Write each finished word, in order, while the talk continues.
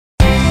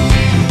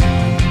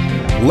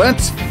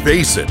Let's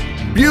face it,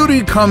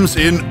 beauty comes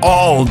in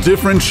all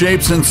different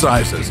shapes and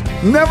sizes.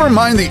 Never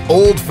mind the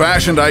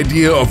old-fashioned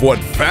idea of what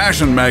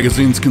fashion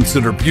magazines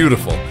consider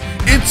beautiful.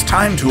 It's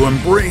time to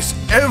embrace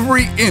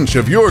every inch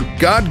of your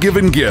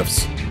God-given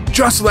gifts,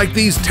 just like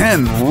these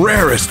 10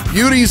 rarest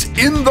beauties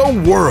in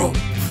the world.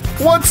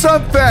 What's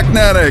up,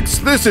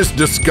 Factnatics? This is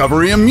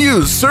Discovery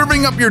Amuse,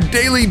 serving up your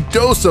daily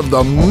dose of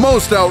the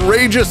most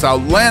outrageous,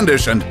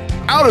 outlandish, and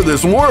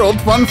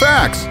out-of-this-world fun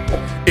facts.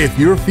 If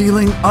you're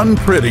feeling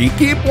unpretty,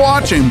 keep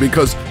watching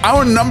because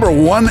our number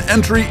one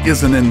entry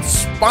is an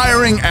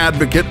inspiring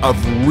advocate of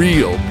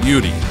real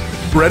beauty.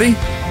 Ready?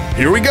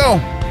 Here we go.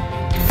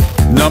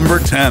 Number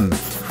 10.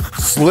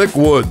 Slick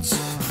Woods.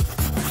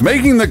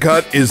 Making the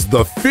cut is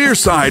the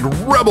fierce-eyed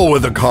rebel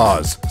with a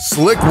cause,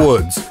 Slick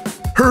Woods.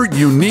 Her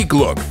unique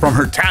look, from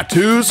her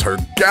tattoos, her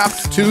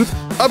gapped tooth,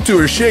 up to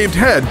her shaved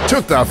head,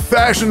 took the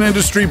fashion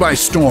industry by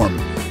storm.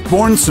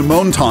 Born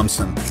Simone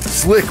Thompson,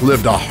 Slick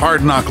lived a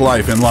hard-knock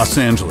life in Los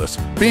Angeles.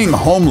 Being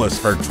homeless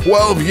for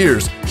 12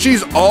 years,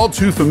 she's all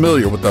too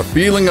familiar with the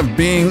feeling of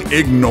being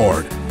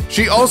ignored.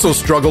 She also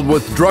struggled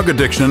with drug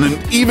addiction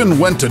and even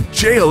went to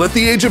jail at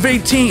the age of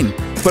 18.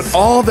 But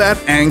all that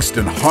angst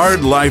and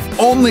hard life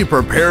only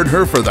prepared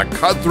her for the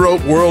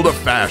cutthroat world of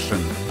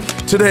fashion.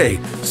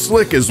 Today,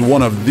 Slick is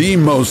one of the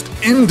most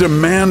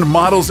in-demand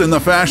models in the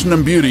fashion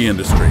and beauty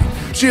industry.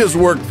 She has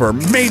worked for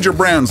major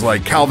brands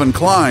like Calvin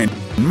Klein,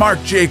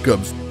 Marc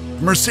Jacobs,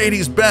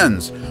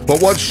 Mercedes-Benz.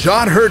 But what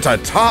shot her to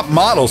top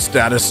model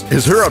status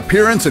is her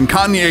appearance in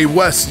Kanye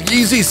West's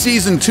Yeezy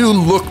Season 2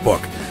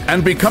 lookbook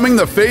and becoming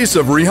the face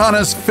of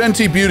Rihanna's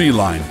Fenty Beauty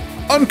line.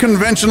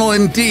 Unconventional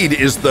indeed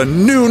is the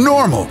new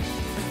normal.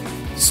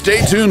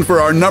 Stay tuned for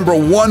our number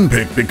one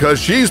pick because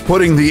she's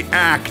putting the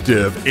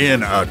active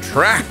in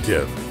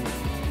attractive.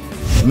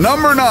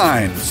 Number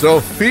 9.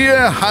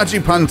 Sofia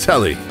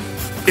Hajipantelli.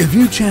 If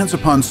you chance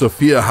upon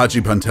Sofia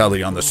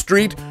Hajipantelli on the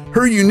street,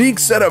 her unique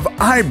set of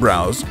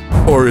eyebrows,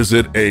 or is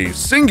it a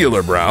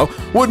singular brow,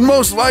 would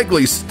most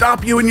likely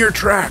stop you in your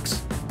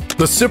tracks.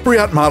 The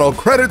Cypriot model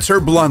credits her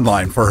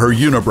bloodline for her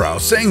unibrow,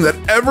 saying that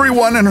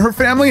everyone in her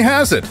family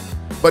has it.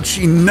 But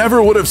she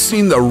never would have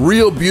seen the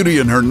real beauty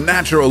in her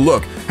natural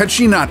look had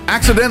she not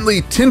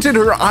accidentally tinted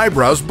her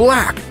eyebrows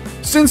black.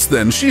 Since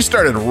then, she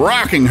started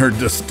rocking her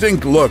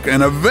distinct look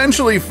and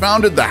eventually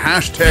founded the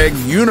hashtag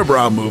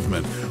Unibrow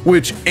movement,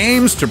 which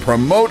aims to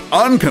promote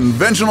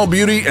unconventional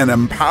beauty and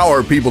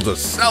empower people to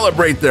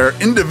celebrate their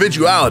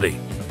individuality.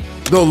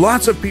 Though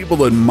lots of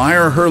people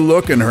admire her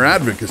look and her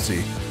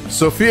advocacy,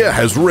 Sofia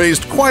has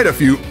raised quite a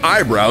few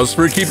eyebrows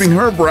for keeping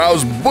her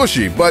brows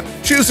bushy, but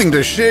choosing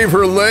to shave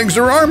her legs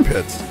or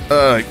armpits.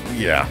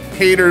 Yeah,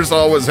 haters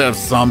always have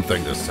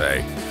something to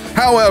say.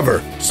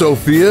 However,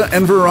 Sofia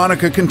and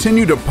Veronica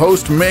continue to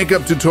post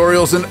makeup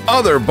tutorials and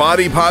other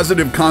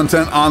body-positive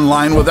content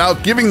online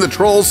without giving the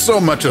trolls so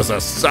much as a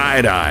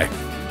side-eye.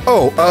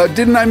 Oh,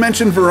 didn't I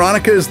mention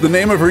Veronica is the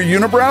name of her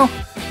unibrow?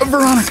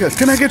 Veronica,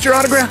 can I get your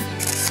autograph?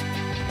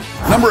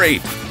 Number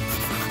 8.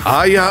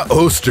 Aya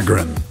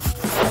Ostergren.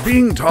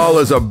 Being tall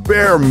is a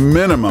bare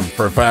minimum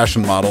for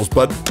fashion models,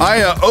 but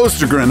Aya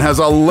Ostergren has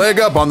a leg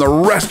up on the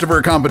rest of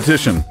her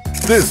competition.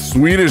 This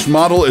Swedish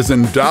model is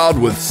endowed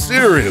with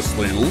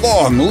seriously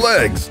long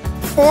legs,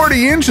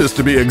 40 inches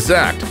to be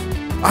exact.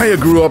 Aya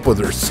grew up with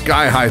her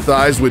sky-high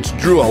thighs, which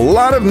drew a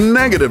lot of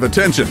negative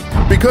attention.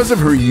 Because of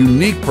her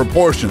unique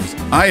proportions,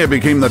 Aya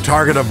became the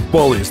target of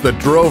bullies that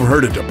drove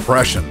her to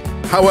depression.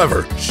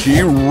 However,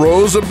 she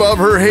rose above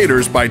her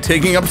haters by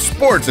taking up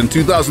sports in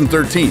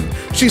 2013.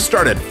 She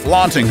started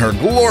flaunting her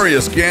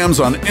glorious gams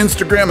on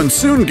Instagram and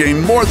soon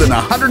gained more than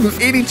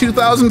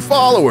 182,000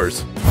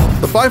 followers.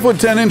 The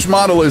 5'10"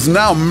 model is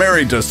now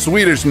married to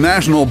Swedish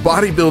national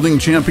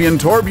bodybuilding champion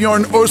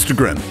Torbjörn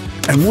Ostergren.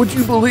 And would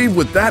you believe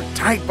with that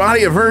tight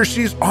body of hers,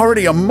 she's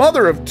already a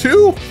mother of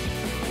 2?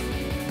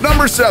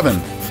 Number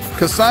 7.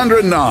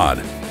 Cassandra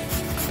Nod.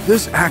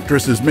 This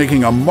actress is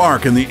making a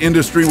mark in the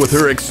industry with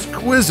her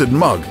exquisite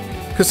mug.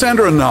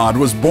 Cassandra Nod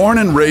was born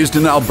and raised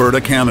in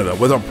Alberta, Canada,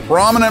 with a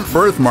prominent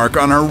birthmark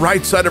on her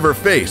right side of her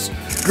face.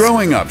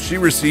 Growing up, she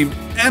received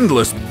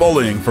endless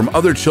bullying from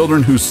other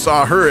children who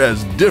saw her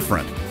as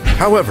different.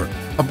 However,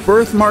 a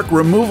birthmark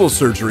removal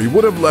surgery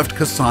would have left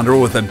Cassandra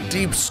with a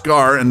deep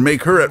scar and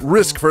make her at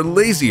risk for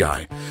lazy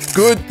eye.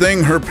 Good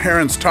thing her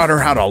parents taught her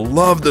how to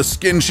love the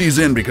skin she's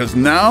in because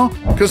now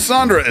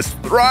Cassandra is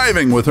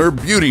thriving with her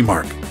beauty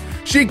mark.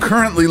 She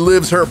currently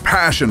lives her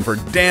passion for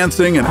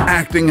dancing and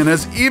acting and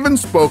has even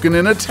spoken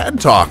in a TED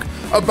Talk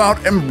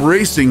about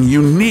embracing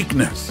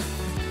uniqueness.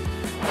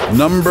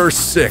 Number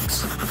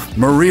 6.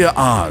 Maria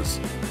Oz.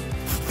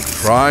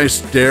 Try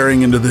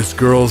staring into this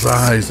girl's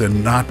eyes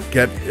and not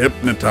get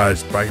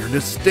hypnotized by her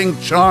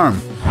distinct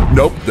charm.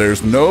 Nope,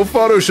 there's no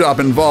Photoshop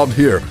involved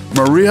here.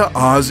 Maria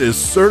Oz is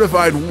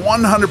certified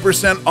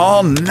 100%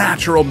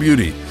 all-natural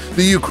beauty.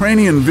 The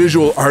Ukrainian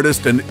visual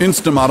artist and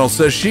Insta model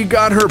says she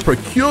got her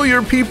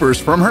peculiar peepers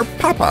from her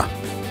papa.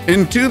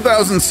 In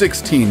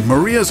 2016,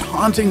 Maria's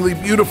hauntingly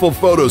beautiful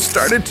photos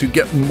started to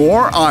get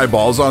more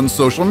eyeballs on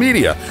social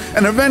media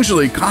and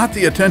eventually caught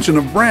the attention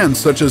of brands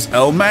such as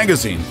Elle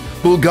Magazine,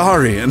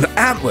 Bulgari, and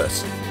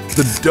Atlas.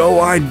 The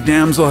doe-eyed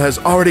damsel has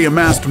already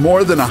amassed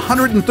more than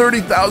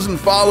 130,000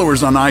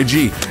 followers on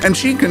IG, and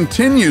she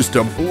continues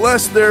to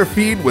bless their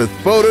feed with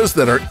photos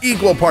that are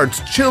equal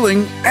parts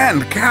chilling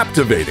and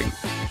captivating.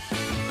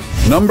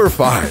 Number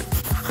 5.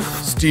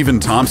 Stephen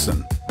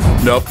Thompson.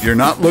 Nope, you're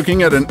not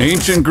looking at an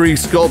ancient Greek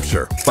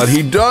sculpture, but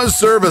he does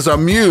serve as a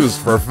muse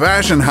for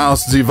fashion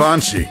house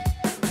Givenchy.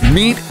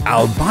 Meet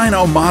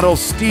albino model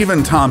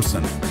Stephen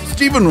Thompson.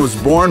 Stephen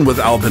was born with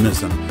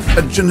albinism,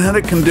 a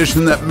genetic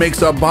condition that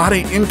makes a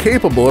body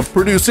incapable of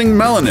producing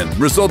melanin,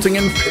 resulting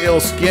in pale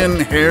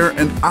skin, hair,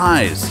 and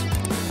eyes.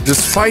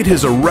 Despite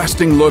his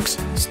arresting looks,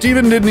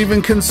 Stephen didn't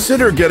even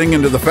consider getting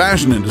into the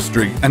fashion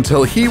industry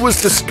until he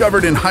was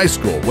discovered in high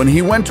school when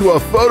he went to a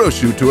photo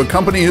shoot to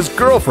accompany his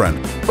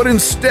girlfriend, but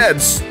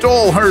instead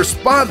stole her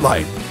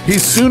spotlight. He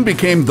soon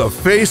became the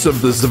face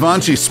of the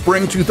Givenchy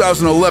Spring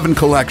 2011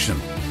 collection.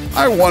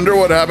 I wonder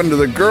what happened to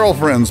the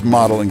girlfriend's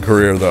modeling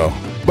career, though.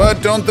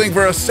 But don't think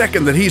for a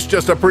second that he's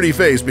just a pretty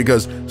face,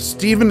 because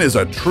Stephen is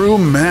a true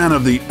man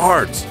of the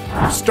arts.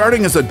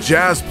 Starting as a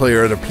jazz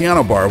player at a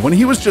piano bar when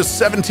he was just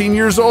 17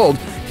 years old,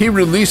 he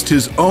released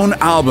his own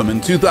album in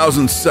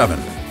 2007.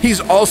 He's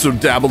also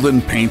dabbled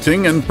in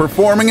painting and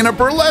performing in a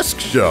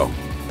burlesque show.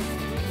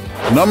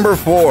 Number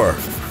 4.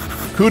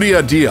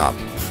 Koudia Diop.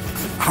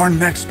 Our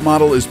next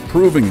model is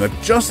proving that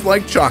just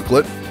like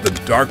chocolate, the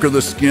darker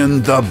the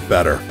skin, the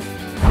better.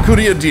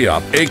 Koudia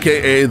Diop,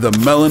 aka the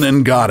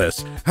Melanin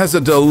Goddess, has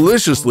a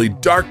deliciously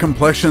dark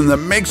complexion that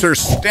makes her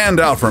stand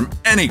out from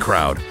any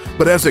crowd.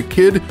 But as a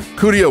kid,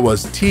 Koudia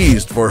was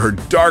teased for her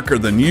darker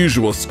than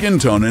usual skin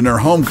tone in her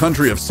home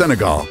country of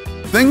Senegal.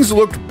 Things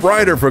looked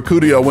brighter for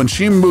Koudia when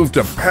she moved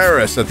to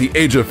Paris at the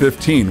age of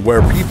 15,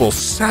 where people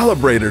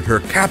celebrated her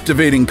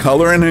captivating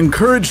color and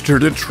encouraged her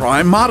to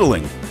try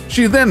modeling.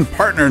 She then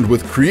partnered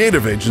with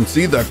creative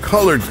agency The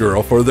Colored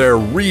Girl for their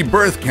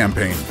Rebirth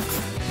campaign.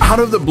 Out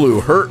of the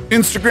blue, her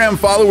Instagram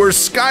followers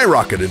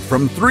skyrocketed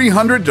from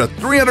 300 to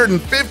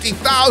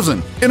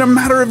 350,000 in a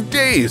matter of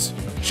days.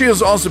 She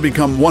has also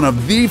become one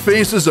of the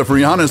faces of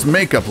Rihanna's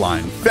makeup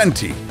line,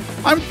 Fenty.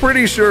 I'm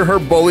pretty sure her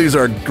bullies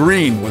are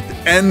green with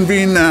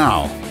envy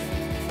now.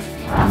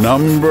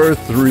 Number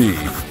 3.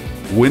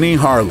 Winnie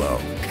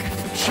Harlow.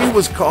 She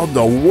was called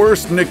the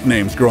worst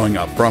nicknames growing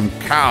up, from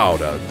cow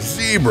to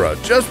zebra,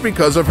 just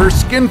because of her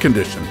skin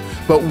condition.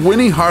 But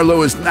Winnie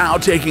Harlow is now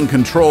taking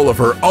control of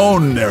her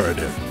own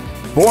narrative.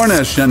 Born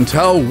as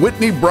Chantel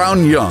Whitney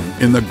Brown Young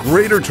in the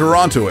Greater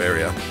Toronto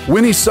area,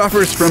 Winnie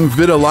suffers from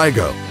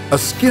vitiligo, a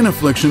skin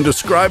affliction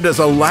described as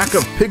a lack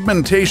of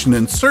pigmentation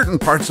in certain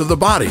parts of the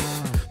body.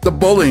 The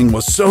bullying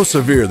was so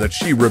severe that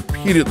she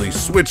repeatedly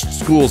switched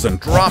schools and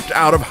dropped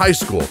out of high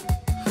school.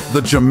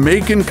 The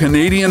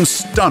Jamaican-Canadian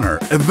stunner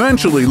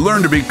eventually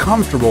learned to be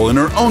comfortable in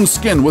her own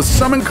skin with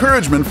some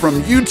encouragement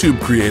from YouTube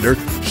creator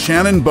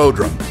Shannon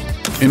Bodrum.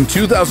 In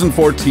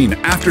 2014,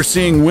 after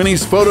seeing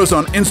Winnie's photos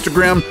on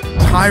Instagram,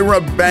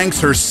 Tyra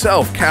Banks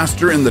herself cast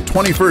her in the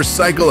 21st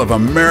cycle of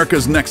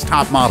America's Next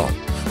Top Model.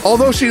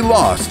 Although she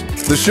lost,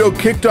 the show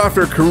kicked off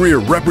her career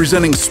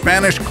representing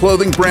Spanish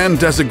clothing brand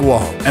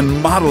Desigual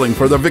and modeling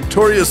for the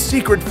Victoria's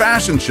Secret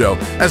fashion show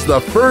as the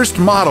first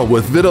model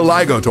with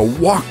vitiligo to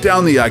walk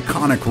down the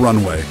iconic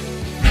runway.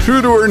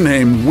 True to her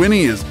name,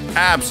 Winnie is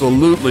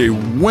absolutely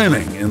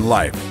winning in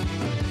life.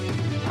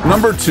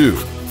 Number 2.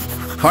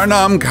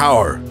 Harnaam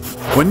Kaur.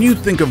 When you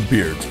think of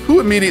beards,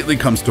 who immediately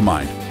comes to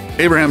mind?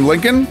 Abraham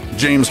Lincoln?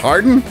 James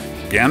Harden?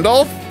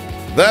 Gandalf?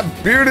 That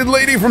bearded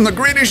lady from The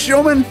Greatest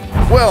Showman?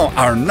 Well,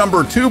 our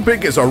number 2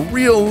 pick is a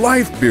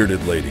real-life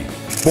bearded lady.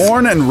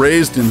 Born and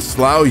raised in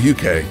Slough,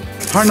 UK,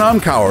 Harnaam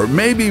Kaur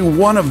may be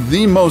one of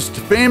the most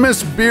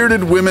famous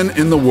bearded women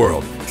in the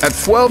world. At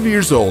 12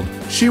 years old,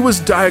 she was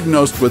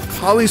diagnosed with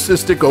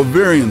polycystic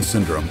ovarian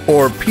syndrome,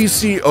 or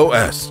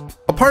PCOS.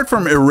 Apart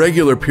from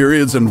irregular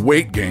periods and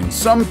weight gain,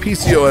 some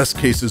PCOS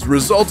cases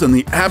result in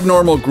the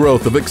abnormal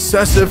growth of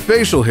excessive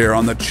facial hair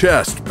on the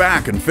chest,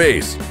 back, and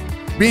face.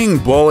 Being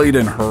bullied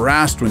and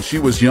harassed when she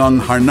was young,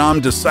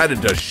 Harnaam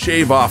decided to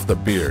shave off the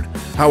beard.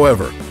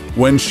 However,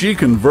 when she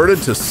converted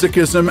to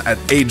Sikhism at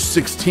age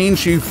 16,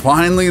 she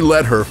finally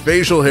let her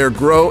facial hair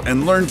grow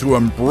and learned to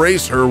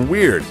embrace her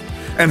weird.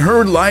 And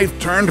her life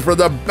turned for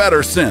the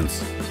better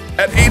since.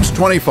 At age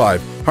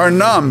 25,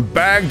 Harnaam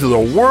bagged the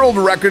world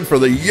record for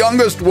the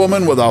youngest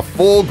woman with a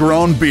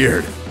full-grown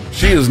beard.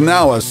 She is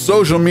now a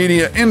social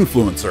media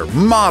influencer,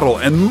 model,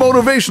 and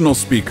motivational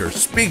speaker,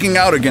 speaking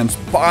out against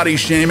body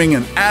shaming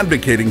and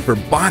advocating for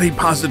body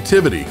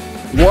positivity.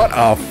 What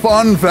a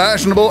fun,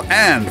 fashionable,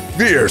 and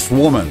fierce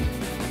woman.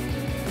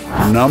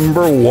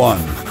 Number 1.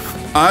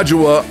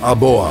 Adwoa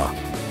Aboah.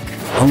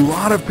 A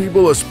lot of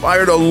people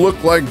aspire to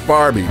look like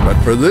Barbie,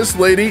 but for this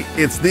lady,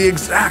 it's the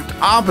exact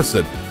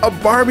opposite. A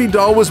Barbie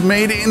doll was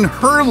made in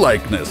her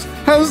likeness.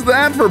 How's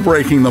that for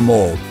breaking the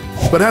mold?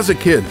 But as a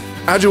kid,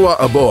 Adwoa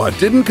Aboah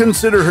didn't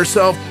consider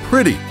herself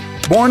pretty.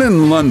 Born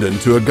in London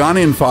to a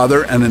Ghanaian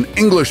father and an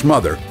English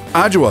mother,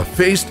 Adjoa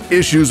faced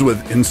issues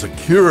with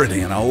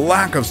insecurity and a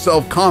lack of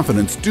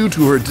self-confidence due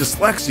to her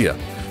dyslexia.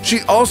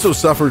 She also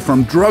suffered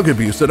from drug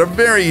abuse at a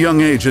very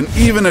young age and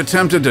even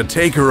attempted to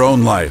take her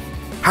own life.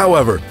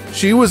 However,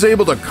 she was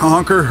able to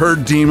conquer her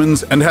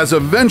demons and has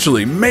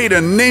eventually made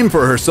a name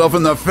for herself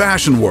in the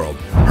fashion world.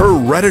 Her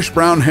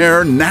reddish-brown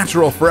hair,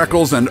 natural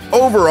freckles, and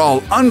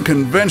overall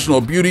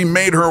unconventional beauty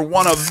made her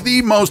one of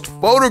the most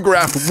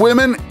photographed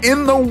women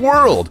in the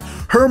world.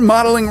 Her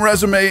modeling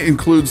resume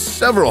includes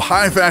several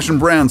high-fashion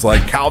brands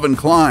like Calvin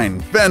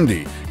Klein,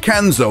 Fendi,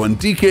 Kenzo, and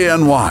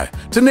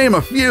DKNY, to name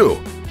a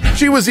few.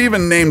 She was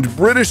even named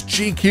British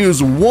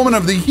GQ's Woman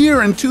of the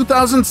Year in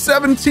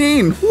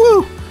 2017.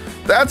 Woo!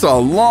 That's a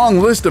long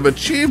list of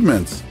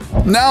achievements.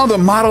 Now the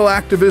model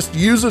activist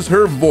uses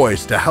her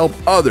voice to help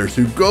others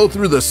who go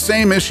through the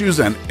same issues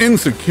and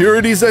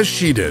insecurities as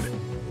she did.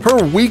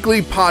 Her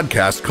weekly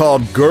podcast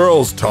called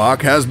Girls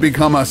Talk has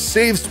become a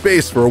safe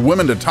space for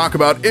women to talk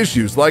about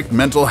issues like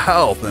mental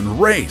health and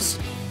race.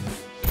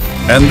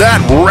 And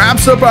that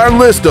wraps up our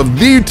list of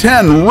the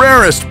 10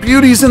 rarest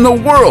beauties in the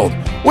world.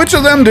 Which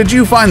of them did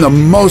you find the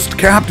most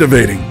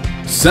captivating?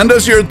 Send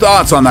us your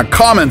thoughts on the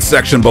comments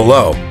section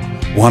below.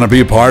 Want to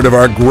be part of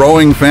our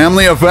growing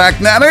family of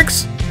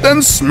Factnatics?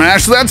 Then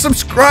smash that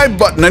subscribe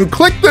button and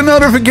click the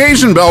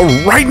notification bell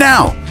right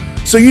now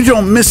so you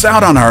don't miss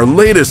out on our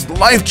latest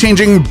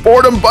life-changing,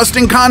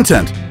 boredom-busting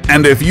content.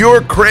 And if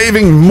you're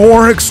craving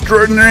more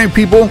extraordinary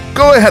people,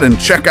 go ahead and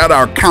check out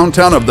our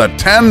countdown of the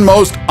 10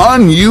 most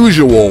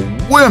unusual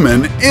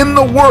women in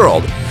the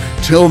world.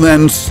 Till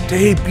then,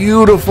 stay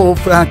beautiful,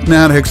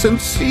 Factnatics,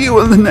 and see you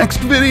in the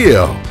next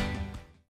video.